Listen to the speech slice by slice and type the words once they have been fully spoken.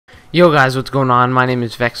Yo guys, what's going on? My name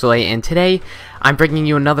is Vexelate, and today I'm bringing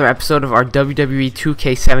you another episode of our WWE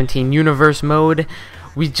 2K17 Universe mode.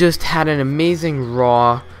 We just had an amazing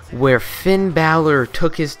Raw where Finn Balor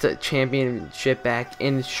took his championship back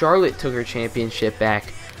and Charlotte took her championship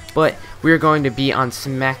back. But we're going to be on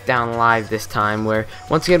Smackdown Live this time, where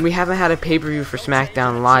once again we haven't had a pay-per-view for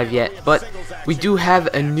Smackdown Live yet, but we do have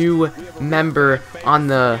a new member on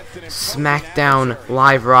the Smackdown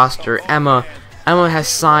Live roster, Emma. Emma has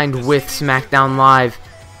signed with Smackdown Live,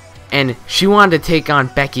 and she wanted to take on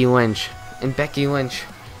Becky Lynch. And Becky Lynch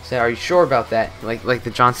said, "Are you sure about that?" Like the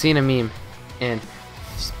John Cena meme. And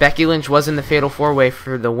Becky Lynch was in the Fatal 4-Way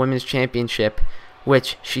for the Women's Championship,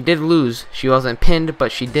 which she did lose. She wasn't pinned,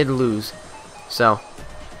 but she did lose. So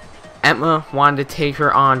Emma wanted to take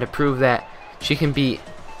her on to prove that she can beat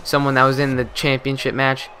someone that was in the championship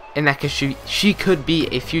match, and that she could be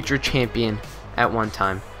a future champion at one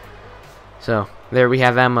time. So there we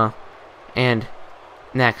have Emma, and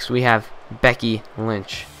next we have Becky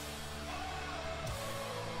Lynch.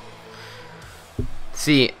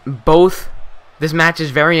 See, this match is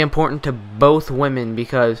very important to both women,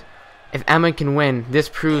 because if Emma can win, this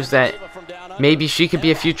proves that maybe she could be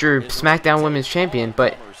a future SmackDown Women's Champion.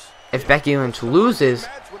 But if Becky Lynch loses,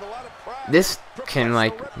 this can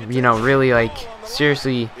really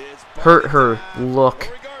seriously hurt her look.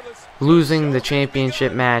 Losing the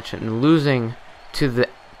championship match and losing to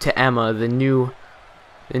Emma, the new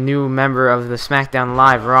member of the SmackDown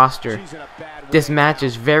Live roster. This match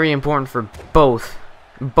is very important for both.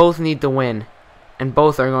 Both need to win, and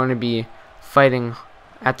both are going to be fighting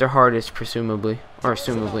at their hardest, presumably, or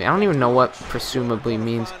assumably. I don't even know what presumably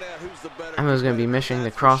means. Emma's going to be missing the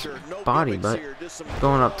cross body, but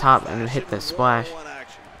going up top and hit the splash.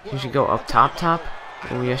 Can she go up top?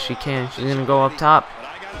 Oh yes, she can. She's going to go up top.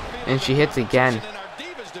 And she hits again.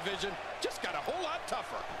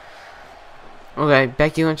 Okay,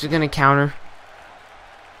 Becky Lynch is going to counter.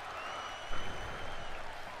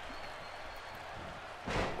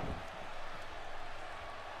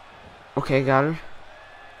 Okay, got her.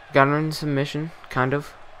 Got her in submission, kind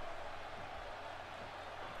of.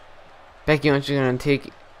 Becky Lynch is going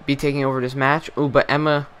to be taking over this match. Oh, but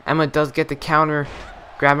Emma does get the counter,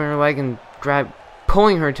 grabbing her leg and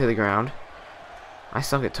pulling her to the ground. I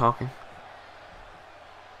suck at talking.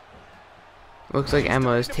 Looks like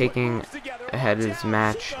Emma is taking ahead of this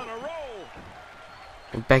match.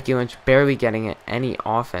 Becky Lynch barely getting any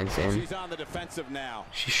offense in.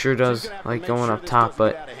 She sure does like going up top,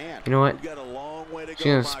 but you know what? She's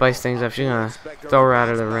going to spice things up. She's going to throw her out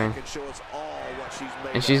of the ring.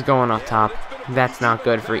 And she's going up top. That's not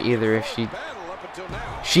good for either. If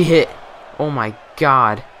she hit. Oh my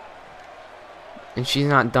god. And she's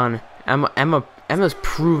not done. Emma's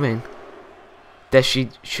proving that she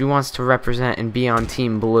wants to represent and be on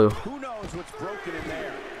Team Blue. Who knows what's broken in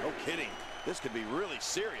there? No kidding. This could be really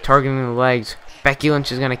serious. Targeting the legs. Becky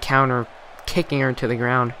Lynch is going to counter, kicking her to the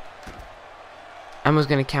ground. Emma's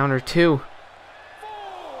going to counter too.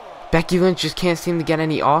 Becky Lynch just can't seem to get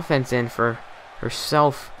any offense in for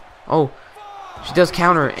herself. Oh, she does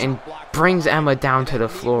counter and brings Emma down to the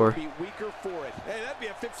floor.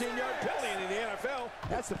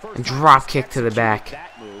 And drop kick to the back.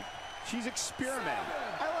 She's experimenting.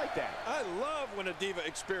 I like that. I love when a diva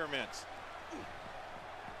experiments.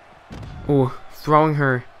 Ooh, throwing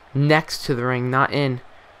her next to the ring, not in.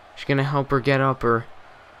 She's gonna help her get up. We're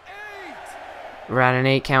at an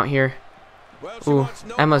 8 count here. Ooh,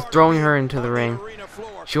 Emma's throwing her into the ring.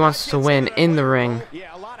 She wants to win in the ring.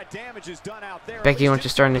 Becky Lynch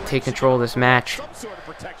is starting to take control of this match.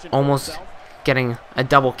 Almost getting a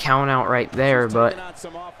double count out right there, but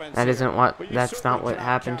that's not what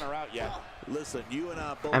happened.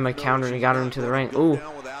 Emma countered and got her into the ring. Ooh,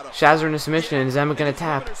 Shaz her into submission. Is Emma gonna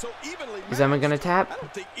tap? Is Emma gonna tap?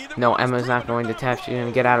 No, Emma's not going to tap. She's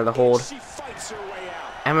gonna get out of the hold.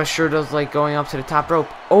 Emma sure does like going up to the top rope.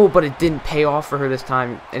 Oh, but it didn't pay off for her this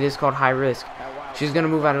time. It is called high risk. She's gonna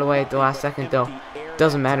move out of the way at the last second though.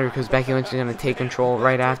 Doesn't matter, because Becky Lynch is gonna take control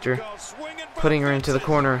right after. Putting her into the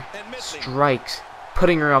corner. Strikes.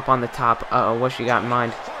 Putting her up on the top. Uh-oh, what she got in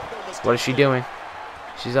mind? What is she doing?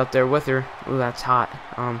 She's up there with her. Ooh, that's hot.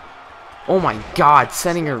 Oh my god,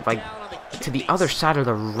 sending her like to the other side of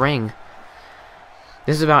the ring.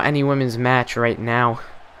 This is about any women's match right now.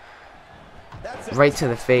 Right to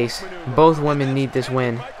the face. Both women need this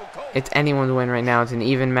win. It's anyone's win right now. It's an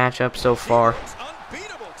even matchup so far.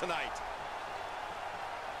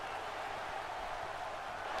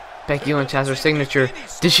 Becky Lynch has her signature.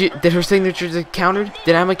 Did her signature get countered?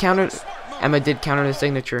 Did Emma counter? Emma did counter the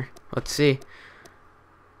signature. Let's see.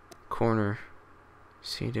 Corner.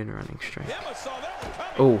 Seated running straight.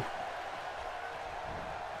 Oh,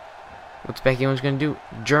 What's Becky Lynch gonna do?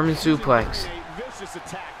 German suplex.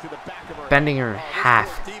 Bending her in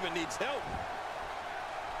half.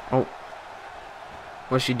 Oh.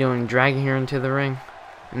 What's she doing? Dragging her into the ring.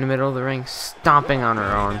 In the middle of the ring. Stomping on her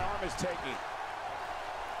arm.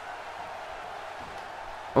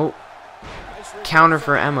 Oh. Counter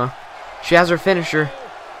for Emma. She has her finisher.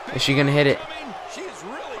 Is she gonna hit it?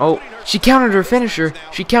 Oh. She countered her finisher.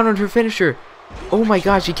 She countered her finisher. Oh my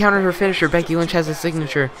god, she countered her finisher. Becky Lynch has a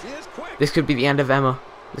signature. This could be the end of Emma.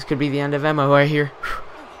 This could be the end of Emma right here.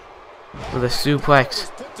 With a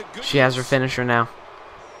suplex. She has her finisher now.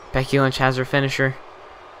 Becky Lynch has her finisher.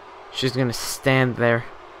 She's gonna stand there.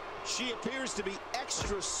 She appears to be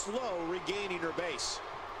extra slow regaining her base.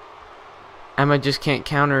 Emma just can't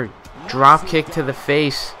counter. Drop kick to the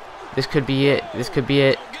face. This could be it. This could be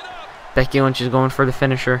it. Becky Lynch is going for the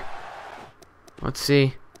finisher. Let's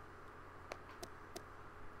see.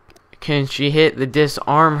 Can she hit the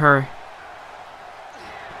disarm her?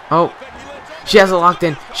 Oh. She has it locked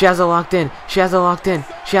in. She has it locked in. She has it locked in.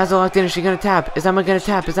 She has it locked in. Is she gonna tap? Is Emma gonna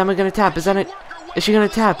tap? Is Emma gonna tap? Is that it? Is she gonna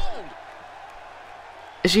tap?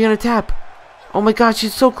 Is she gonna tap? Oh my god,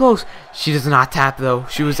 she's so close. She does not tap though.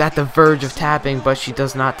 She was at the verge of tapping, but she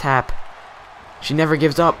does not tap. She never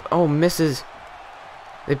gives up. Oh, misses.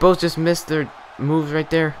 They both just missed their moves right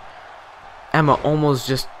there. Emma almost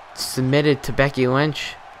just submitted to Becky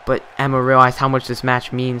Lynch, but Emma realized how much this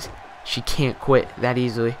match means. She can't quit that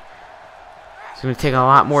easily. It's going to take a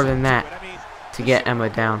lot more than that to get Emma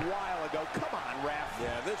down.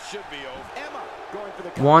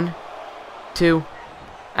 1, 2.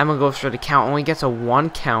 Emma goes for the count. Only gets a 1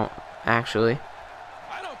 count, actually.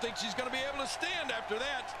 I don't think she's going to be able to stand after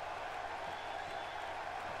that.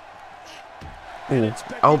 Ooh,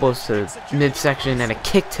 elbows to the midsection and a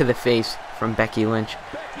kick to the face from Becky Lynch.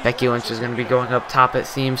 Becky Lynch is going to be going up top, it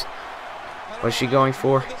seems. What is she going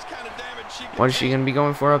for? What is she going to be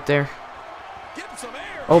going for up there?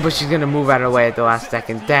 Oh, but she's going to move out of the way at the last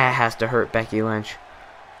second. That has to hurt Becky Lynch.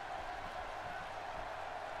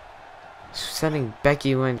 Sending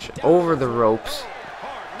Becky Lynch over the ropes.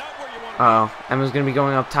 Uh-oh. Emma's going to be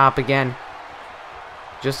going up top again.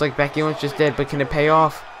 Just like Becky Lynch just did. But can it pay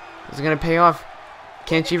off? Is it going to pay off?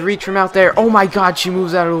 Can she reach from out there? Oh my god, she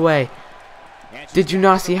moves out of the way. Did you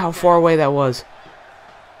not see how far away that was?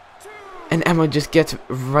 And Emma just gets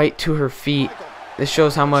right to her feet. This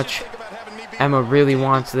shows how much Emma really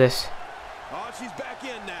wants this.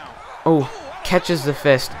 Oh, catches the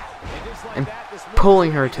fist and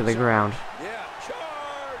pulling her to the ground.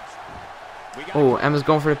 Oh, Emma's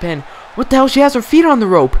going for the pin. What the hell? She has her feet on the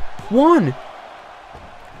rope. 1.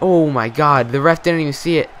 Oh my god, the ref didn't even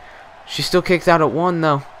see it. She still kicks out at 1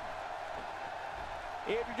 though.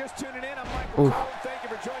 Ooh.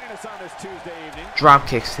 Drop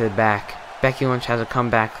kicks to the back. Becky Lynch has a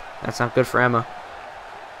comeback. That's not good for Emma.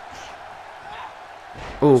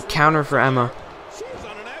 Ooh, counter for Emma.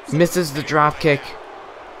 Misses the drop kick.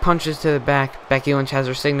 Punches to the back. Becky Lynch has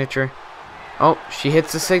her signature. Oh, she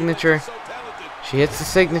hits the signature. She hits the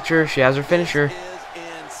signature. She has her finisher.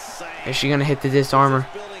 Is she going to hit the disarmer?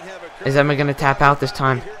 Is Emma going to tap out this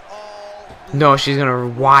time? No, she's going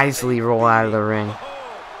to wisely roll out of the ring.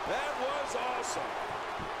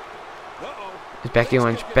 It's Becky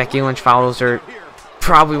Lynch. Becky Lynch follows her.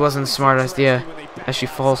 Probably wasn't the smartest idea as she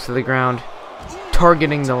falls to the ground.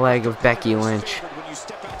 Targeting the leg of Becky Lynch.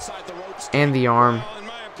 And the arm.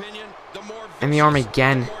 And the arm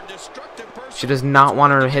again. She does not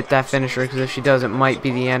want her to hit that finisher because if she does, it might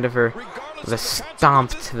be the end of her. With a stomp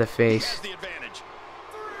to the face.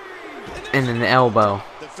 And an elbow.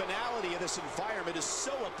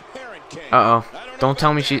 Uh-oh. Don't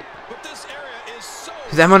tell me she...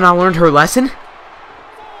 Has Emma not learned her lesson?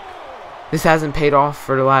 This hasn't paid off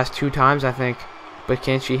for the last 2 times, I think. But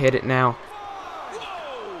can she hit it now?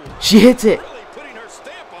 She hits it!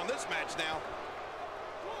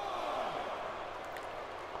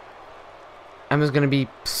 Emma's going to be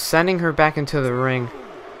sending her back into the ring.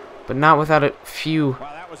 But not without a few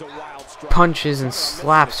punches and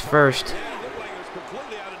slaps first.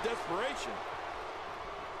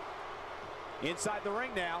 Inside the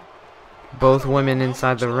ring now. Both women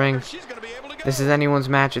inside the ring. This is anyone's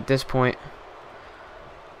match at this point.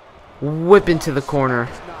 Whip into the corner.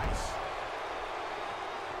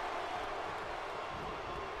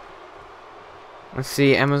 Let's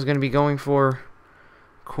see. Emma's going to be going for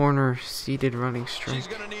corner seated running strike. She's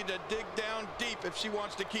going to need to dig down deep if she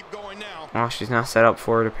wants to keep going now. Oh, she's not set up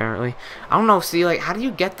for it apparently. I don't know. See, like, how do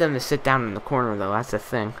you get them to sit down in the corner though? That's the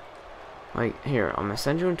thing. Like, here, I'm going to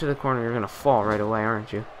send you into the corner. You're going to fall right away,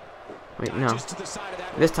 aren't you? Wait, no.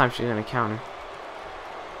 This time she's going to counter.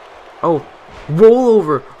 Oh, roll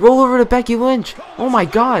over. Roll over to Becky Lynch. Oh my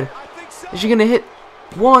God. Is she going to hit?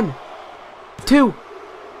 1, 2.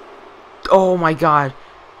 Oh my God.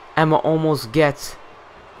 Emma almost gets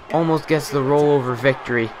the rollover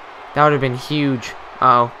victory. That would have been huge.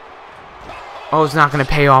 Uh-oh. Oh, it's not going to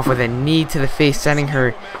pay off with a knee to the face, sending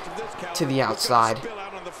her to the outside.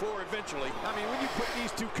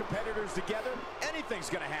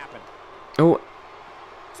 Oh,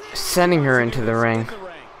 sending her into the ring.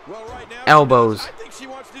 Elbows.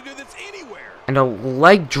 And a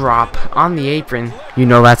leg drop on the apron. You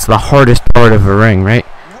know that's the hardest part of a ring, right?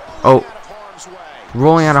 Oh,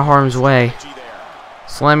 rolling out of harm's way.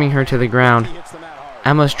 Slamming her to the ground.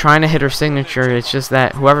 Emma's trying to hit her signature. It's just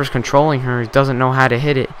that whoever's controlling her doesn't know how to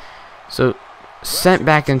hit it. So, sent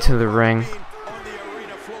back into the ring.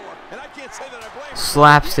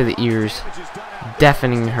 Slaps to the ears.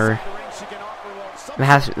 Deafening her.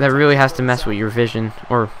 That really has to mess with your vision.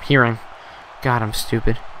 Or hearing. God, I'm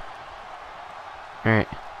stupid. Alright.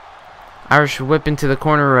 Irish whip into the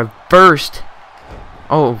corner. Reversed.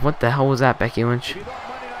 Oh, what the hell was that, Becky Lynch?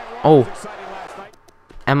 Oh.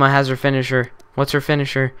 Emma has her finisher. What's her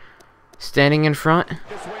finisher? Standing in front.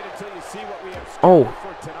 Oh.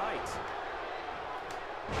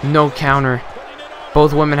 No counter.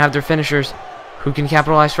 Both women have their finishers. Who can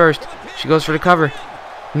capitalize first? She goes for the cover.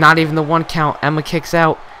 Not even the 1 count. Emma kicks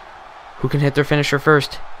out. Who can hit their finisher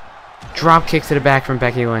first? Drop kick to the back from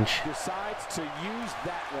Becky Lynch.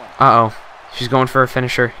 Uh-oh. She's going for a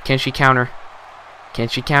finisher. Can she counter? Can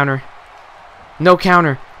she counter? No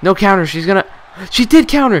counter. No counter. She's gonna... She did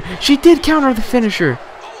counter. She did counter the finisher.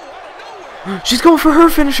 She's going for her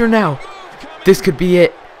finisher now. This could be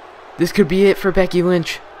it. This could be it for Becky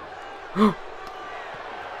Lynch.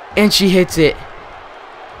 And she hits it.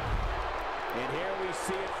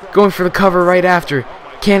 Going for the cover right after.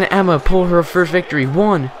 Can Emma pull her first victory?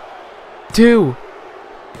 1, 2,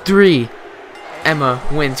 3. Emma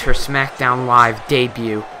wins her SmackDown Live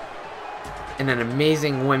debut in an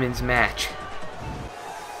amazing women's match.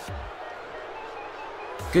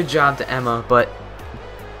 Good job to Emma, but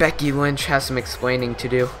Becky Lynch has some explaining to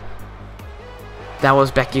do. That was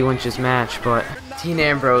Becky Lynch's match, but Dean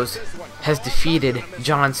Ambrose has defeated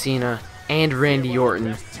John Cena and Randy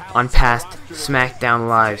Orton on past SmackDown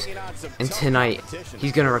Lives, and tonight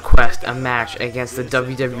he's going to request a match against the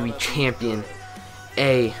WWE Champion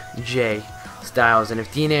AJ Styles. And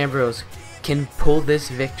if Dean Ambrose can pull this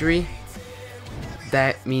victory,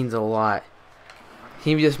 that means a lot.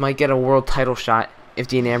 He just might get a world title shot if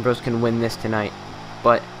Dean Ambrose can win this tonight,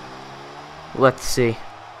 but let's see.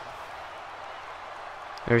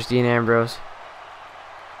 There's Dean Ambrose,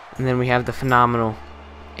 and then we have the phenomenal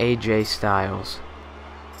AJ Styles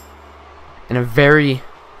in a very,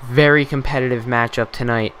 very competitive matchup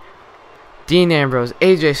tonight. Dean Ambrose,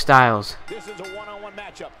 AJ Styles. This is a one-on-one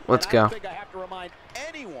matchup. Let's go. I don't think I have to remind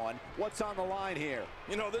anyone what's on the line here.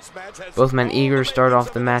 You know, this match has both men eager to start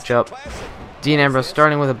off the matchup. Dean Ambrose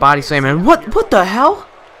starting with a body slam, and what the hell?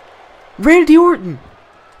 Randy Orton.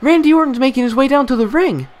 Randy Orton's making his way down to the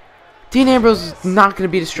ring. Dean Ambrose is not going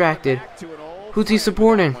to be distracted. Who's he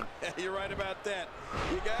supporting?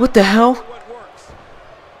 What the hell?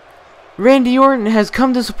 Randy Orton has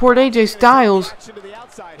come to support AJ Styles.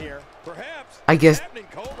 I guess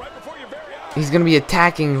he's going to be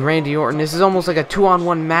attacking Randy Orton. This is almost like a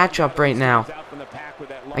 2-on-1 matchup right now.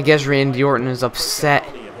 I guess Randy Orton is upset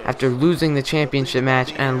after losing the championship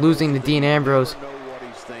match and losing to Dean Ambrose.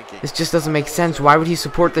 This just doesn't make sense. Why would he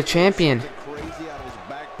support the champion?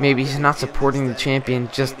 Maybe he's not supporting the champion,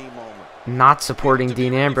 just not supporting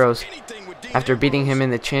Dean Ambrose after beating him in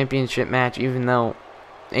the championship match, even though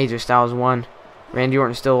AJ Styles won. Randy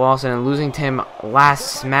Orton still lost, and losing to him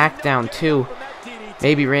last SmackDown too.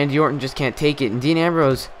 Maybe Randy Orton just can't take it, and Dean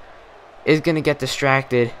Ambrose is going to get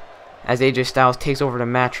distracted as AJ Styles takes over the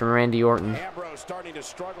match from Randy Orton.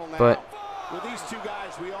 But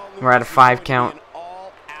we're at a 5 count.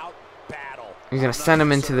 He's going to send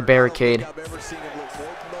him into the barricade.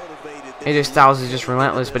 AJ Styles is just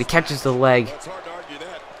relentless, but he catches the leg.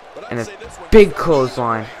 And a big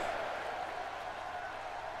clothesline.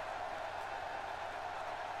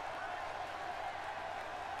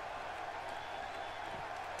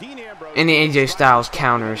 And the AJ Styles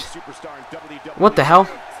counters. What the hell?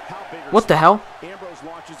 What the hell?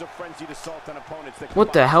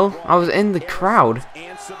 What the hell? I was in the crowd.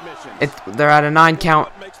 They're at a 9 count.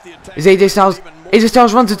 Is AJ Styles? AJ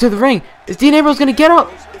Styles runs into the ring. Is Dean Ambrose gonna get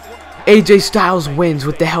up? AJ Styles wins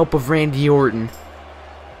with the help of Randy Orton.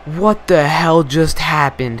 What the hell just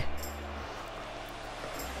happened?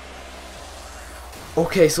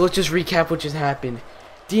 Okay, so let's just recap what just happened.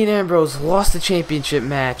 Dean Ambrose lost the championship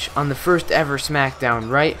match on the first ever SmackDown,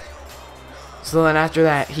 right? So then after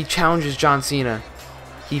that, he challenges John Cena.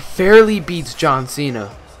 He fairly beats John Cena.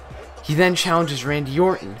 He then challenges Randy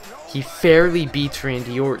Orton. He fairly beats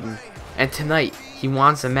Randy Orton. And tonight, he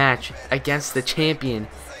wants a match against the champion.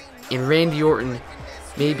 And Randy Orton,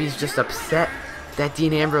 maybe he's just upset that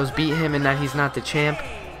Dean Ambrose beat him and that he's not the champ.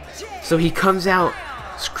 So he comes out,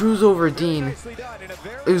 screws over Dean.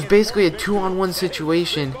 It was basically a 2-on-1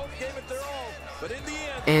 situation.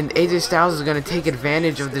 And AJ Styles is going to take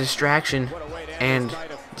advantage of the distraction. And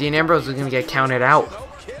Dean Ambrose is going to get counted out.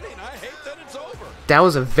 That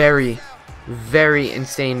was a very, very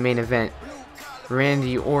insane main event.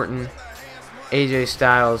 Randy Orton, AJ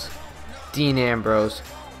Styles, Dean Ambrose.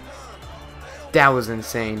 That was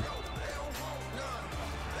insane.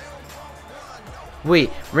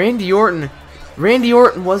 Wait, Randy Orton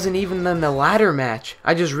wasn't even in the ladder match.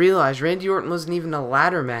 I just realized Randy Orton wasn't even in a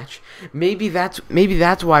ladder match. Maybe that's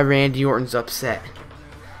why Randy Orton's upset.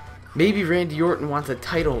 Maybe Randy Orton wants a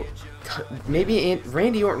title.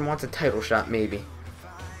 Randy Orton wants a title shot. Maybe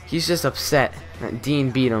he's just upset that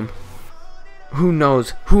Dean beat him. Who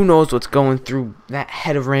knows? Who knows what's going through that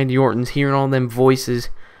head of Randy Orton's? Hearing all them voices.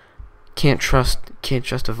 Can't trust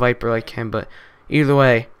a Viper like him. But either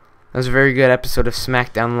way, that was a very good episode of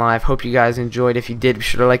SmackDown Live. Hope you guys enjoyed. If you did, be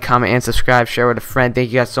sure to like, comment, and subscribe. Share with a friend.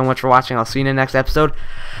 Thank you guys so much for watching. I'll see you in the next episode.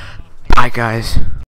 Bye, guys.